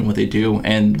Institute and what they do.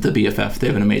 And the BFF, they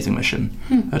have an amazing mission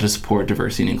to support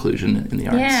diversity and inclusion in the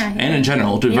arts. And in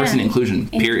general, diversity and inclusion,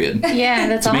 period. Yeah,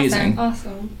 that's amazing.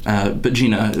 Awesome. But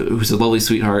Gina, who's a lovely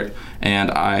sweeheart,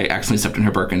 and I accidentally stepped in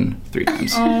her Birkin 3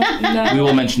 times. Oh, no. We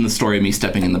will mention the story of me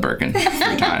stepping in the Birkin 3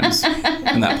 times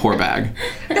in that poor bag.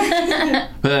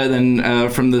 But then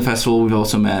from the festival, we've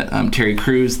also met Terry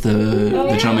Crews,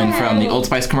 the gentleman from the Old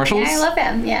Spice commercials. Yeah, I love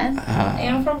him. Yeah.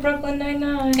 And from Brooklyn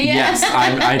Nine-Nine. Yes,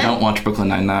 I don't watch Brooklyn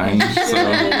Nine-Nine.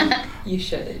 So. You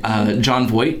should. Jon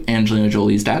Voight, Angelina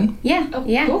Jolie's dad. Yeah.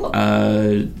 Cool.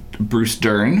 Bruce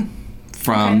Dern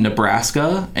from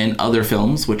Nebraska and other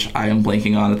films, which I am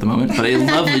blanking on at the moment, but a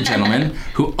lovely gentleman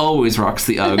who always rocks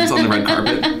the Uggs on the red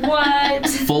carpet. What?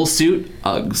 Full suit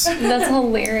Uggs. That's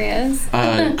hilarious.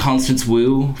 Constance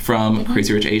Wu from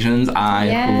Crazy Rich Asians.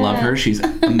 I love her. She's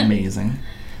amazing.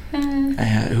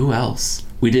 Who else?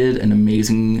 We did an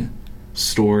amazing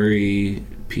story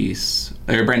piece,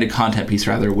 or branded content piece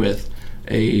rather, with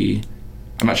I'm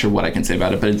not sure what I can say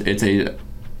about it, but it's a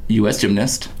U.S.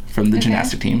 gymnast from the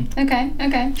gymnastic team.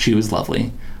 Okay. She was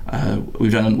lovely.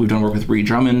 We've done work with Ree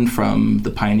Drummond from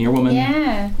the Pioneer Woman.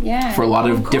 Yeah. For a lot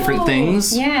of different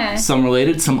things. Yeah. Some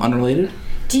related, some unrelated.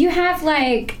 Do you have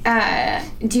like,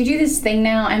 do you do this thing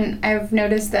now? And I've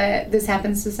noticed that this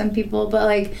happens to some people, but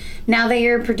like now that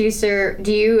you're a producer,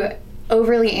 do you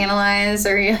overly analyze,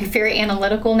 or you're like very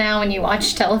analytical now when you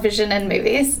watch television and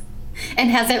movies? And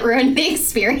has it ruined the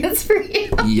experience for you?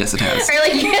 Yes, it has. Or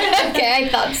like, okay, I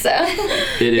thought so.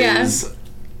 It is.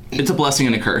 It's a blessing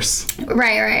and a curse.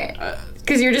 Right.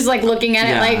 Because you're just like looking at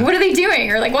it like, what are they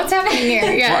doing? Or like, what's happening here?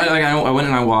 Yeah. Well, I went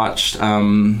and I watched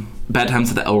Bad Times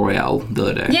at the El Royale the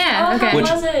other day. Yeah, okay. How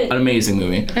was it? An amazing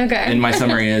movie. Okay. And my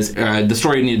summary is the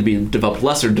story needed to be developed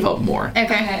less or developed more.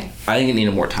 Okay. I think it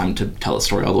needed more time to tell a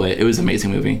story all the way. It was an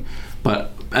amazing movie.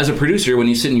 But as a producer, when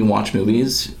you sit and you watch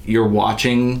movies, you're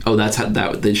watching, that's how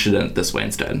they should have done it this way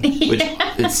instead. Which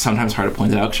it's sometimes hard to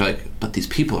point that out because you're like, but these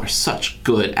people are such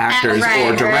good actors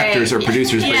or directors or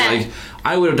producers. But you're like,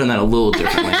 I would have done that a little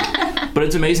differently. But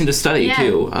it's amazing to study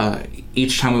too.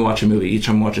 Each time we watch a movie, each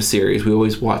time we watch a series, we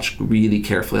always watch really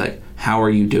carefully, like, how are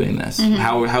you doing this? Mm-hmm.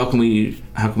 How can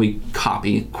we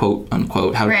copy, quote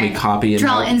unquote? How can we copy and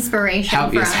draw inspiration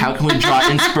from? Yes, how can we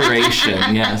draw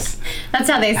inspiration? Yes. That's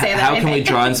how they say that. How can we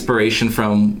draw inspiration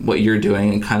from what you're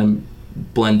doing and kind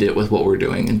of blend it with what we're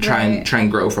doing and try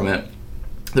and grow from it?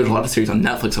 There's a lot of series on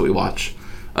Netflix that we watch,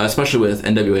 especially with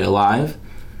NWA Alive,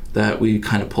 that we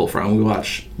kind of pull from. We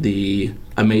watch the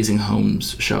Amazing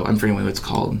Homes show. I'm forgetting what it's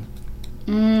called.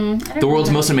 The World's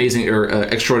Most Amazing or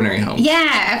Extraordinary Homes.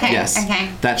 Yeah, okay. Yes. Okay.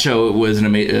 That show was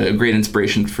a great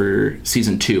inspiration for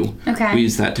season 2. Okay. We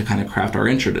used that to kind of craft our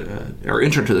intro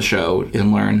to the show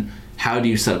and learn how do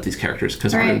you set up these characters,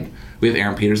 because we have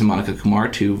Aaron Peters and Monica Kumar,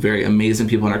 2 very amazing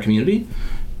people in our community.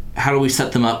 How do we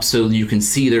set them up so you can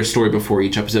see their story before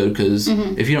each episode? Because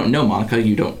if you don't know Monica,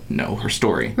 you don't know her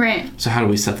story. Right. So how do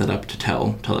we set that up to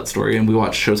tell that story? And we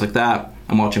watch shows like that.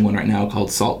 I'm watching one right now called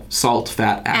Salt,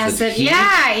 Fat, Acid, Heat.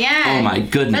 Yeah. Oh my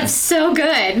goodness. That's so good.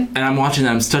 And I'm watching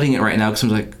that. I'm studying it right now because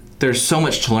I'm like, there's so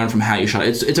much to learn from how you shot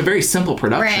it. It's a very simple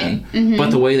production,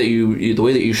 but the way that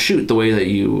you shoot, the way that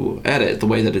you edit, the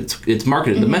way that it's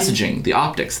marketed, the messaging, the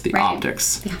optics.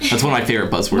 That's one of my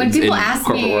favorite buzzwords when people in ask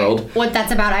corporate me world. What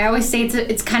that's about, I always say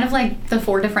it's kind of like the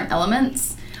 4 different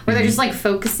elements, where they're just like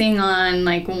focusing on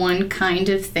like one kind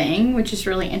of thing, which is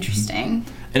really interesting.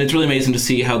 And it's really amazing to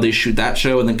see how they shoot that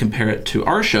show and then compare it to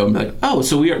our show and be like, oh,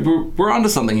 so we're onto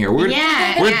something here. We're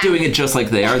doing it just like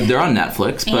they are. They're on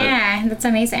Netflix, but that's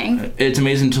amazing. It's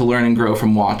amazing to learn and grow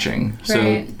from watching.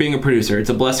 So being a producer, it's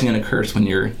a blessing and a curse when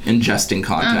you're ingesting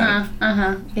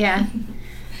content. Yeah.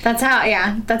 That's how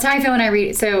I feel when I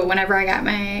read. So whenever I got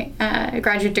my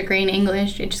graduate degree in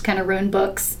English, it just kind of ruined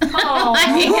books. Oh.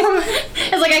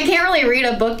 It's like I can't really read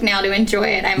a book now to enjoy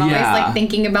it. I'm always like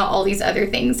thinking about all these other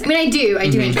things. I mean, I do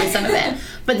enjoy some of it.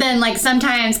 But then like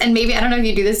sometimes, and maybe, I don't know if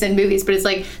you do this in movies, but it's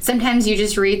like sometimes you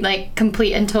just read like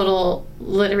complete and total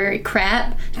literary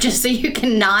crap just so you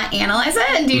can not analyze it.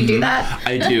 And do you do that?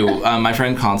 I do. My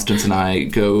friend Constance and I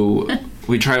go...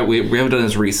 We haven't done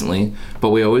this recently, but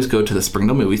we always go to the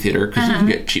Springdale movie theater because you can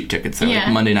get cheap tickets there. Like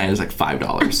Monday night is like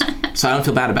 $5. So I don't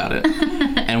feel bad about it.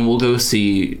 And we'll go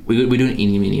see, we do an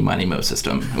eeny, meeny, miny, mo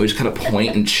system. We just kind of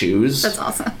point and choose. That's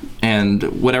awesome. And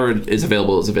whatever is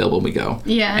available, and we go.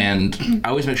 Yeah. And I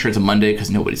always make sure it's a Monday because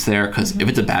nobody's there, because if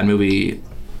it's a bad movie,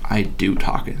 I do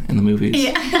talk in the movies.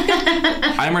 Yeah.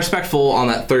 I'm respectful on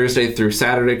that Thursday through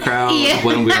Saturday crowd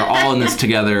when we are all in this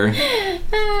together.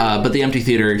 But the empty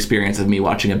theater experience of me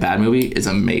watching a bad movie is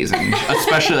amazing,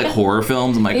 especially like horror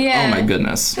films. I'm like, oh my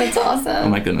goodness, that's awesome. Oh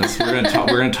my goodness, we're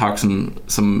gonna talk some.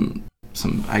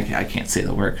 I can't say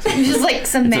the word. Just like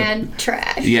some mad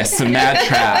trash. Yes, some mad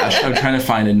trash. I'm trying to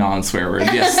find a non-swear word.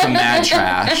 Yes, some mad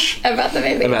trash about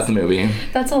the movie.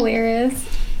 That's hilarious.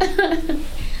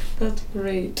 That's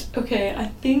great. Okay, I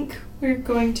think we're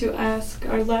going to ask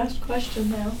our last question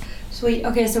now. Sweet.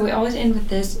 Okay, so we always end with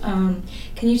this.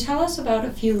 Can you tell us about a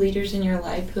few leaders in your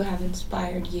life who have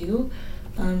inspired you?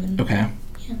 Okay.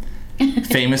 Yeah.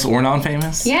 Famous or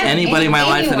non-famous? Yeah. Anybody in my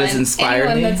life that has inspired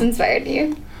me? Anyone that's inspired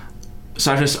you.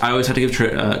 So I always have to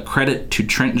give credit to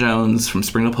Trent Jones from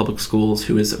Springdale Public Schools,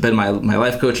 who has been my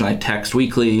life coach, and I text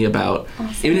weekly about,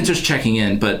 even it's just checking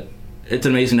in, but it's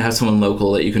amazing to have someone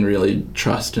local that you can really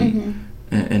trust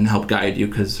and help guide you,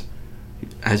 because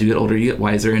as you get older, you get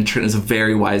wiser, and Trent is a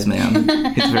very wise man.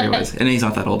 He's very wise. And he's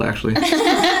not that old, actually.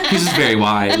 He's just very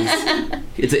wise.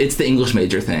 It's the English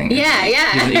major thing. Yeah.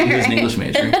 He's an English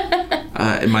major.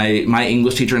 My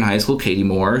English teacher in high school, Katie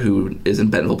Moore, who is in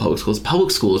Bentonville Public Schools.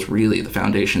 Public school is really the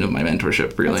foundation of my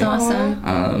mentorship, really. That's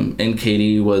awesome. And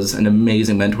Katie was an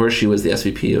amazing mentor. She was the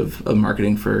SVP of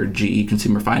marketing for GE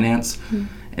Consumer Finance.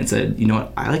 and said, you know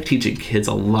what, I like teaching kids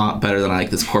a lot better than I like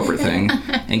this corporate thing,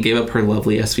 and gave up her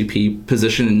lovely SVP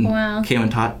position and came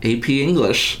and taught AP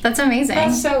English. That's amazing.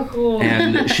 That's so cool.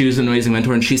 And she was an amazing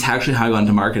mentor, and she's actually how I got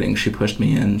into marketing. She pushed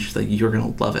me in. She's like, you're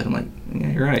going to love it. I'm like,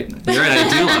 yeah, you're right. You're right,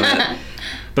 I do love it.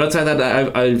 But outside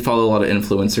that, I follow a lot of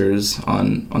influencers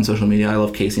on social media. I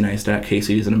love Casey Neistat.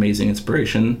 Casey is an amazing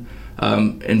inspiration,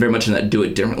 and very much in that do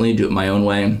it differently, do it my own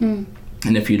way.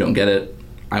 And if you don't get it,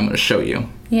 I'm going to show you.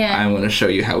 Yeah. I'm going to show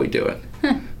you how we do it.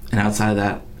 And outside of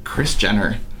that, Kris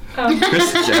Jenner.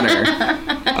 Kris Jenner.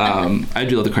 I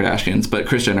do love the Kardashians, but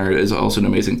Kris Jenner is also an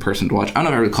amazing person to watch. I don't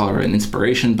know if I would call her an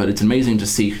inspiration, but it's amazing to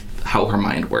see how her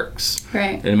mind works.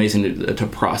 Right. And amazing to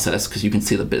process, because you can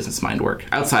see the business mind work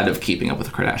outside of keeping up with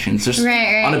the Kardashians. Just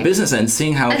on a business end,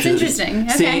 seeing how that's interesting.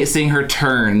 Seeing her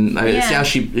turn, see how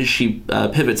she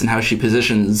pivots and how she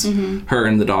positions her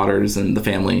and the daughters and the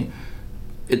family.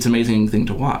 It's an amazing thing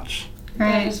to watch.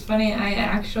 Right. It's funny, I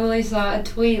actually saw a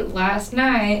tweet last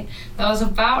night that was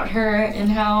about her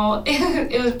and how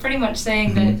it was pretty much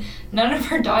saying that none of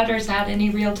her daughters had any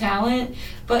real talent,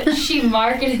 but she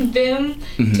marketed them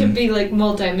to be like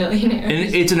multimillionaires.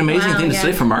 And it's an amazing thing to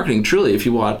say for marketing, truly. If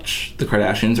you watch the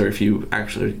Kardashians, or if you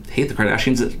actually hate the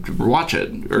Kardashians, watch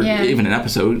it, or even an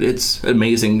episode. It's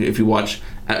amazing if you watch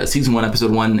season 1,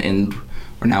 episode 1, and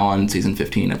we're now on season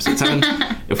 15, episode 7.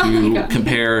 If you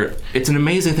compare, it's an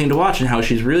amazing thing to watch, and how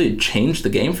she's really changed the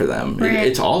game for them. Right.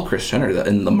 It's all Kris Jenner,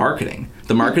 and the marketing.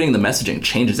 The marketing, the messaging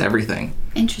changes everything.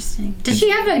 Interesting. Does she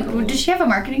have a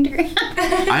marketing degree?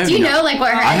 Do you know like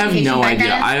what her I have no idea.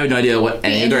 Idea. I have no idea what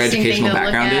any of their educational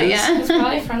background is. Yeah. It's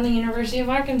probably from the University of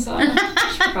Arkansas.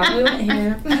 She probably went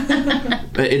here.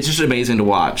 But it's just amazing to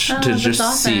watch, to just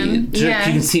awesome. see. You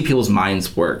can see people's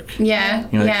minds work. Yeah.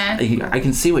 You know, like, I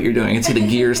can see what you're doing. I can see the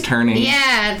gears turning.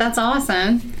 Yeah, that's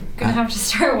awesome. Gonna have to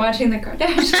start watching the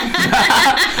Kardashians.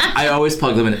 I always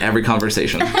plug them in every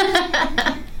conversation.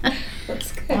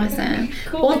 That's good. Awesome.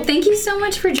 Cool. Well, thank you so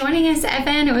much for joining us,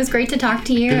 Evan. It was great to talk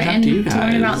to you and to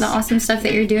learn about the awesome stuff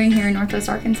that you're doing here in Northwest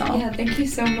Arkansas. Yeah, thank you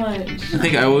so much. I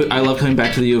think I love coming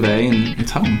back to the U of A, and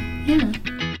it's home. Yeah.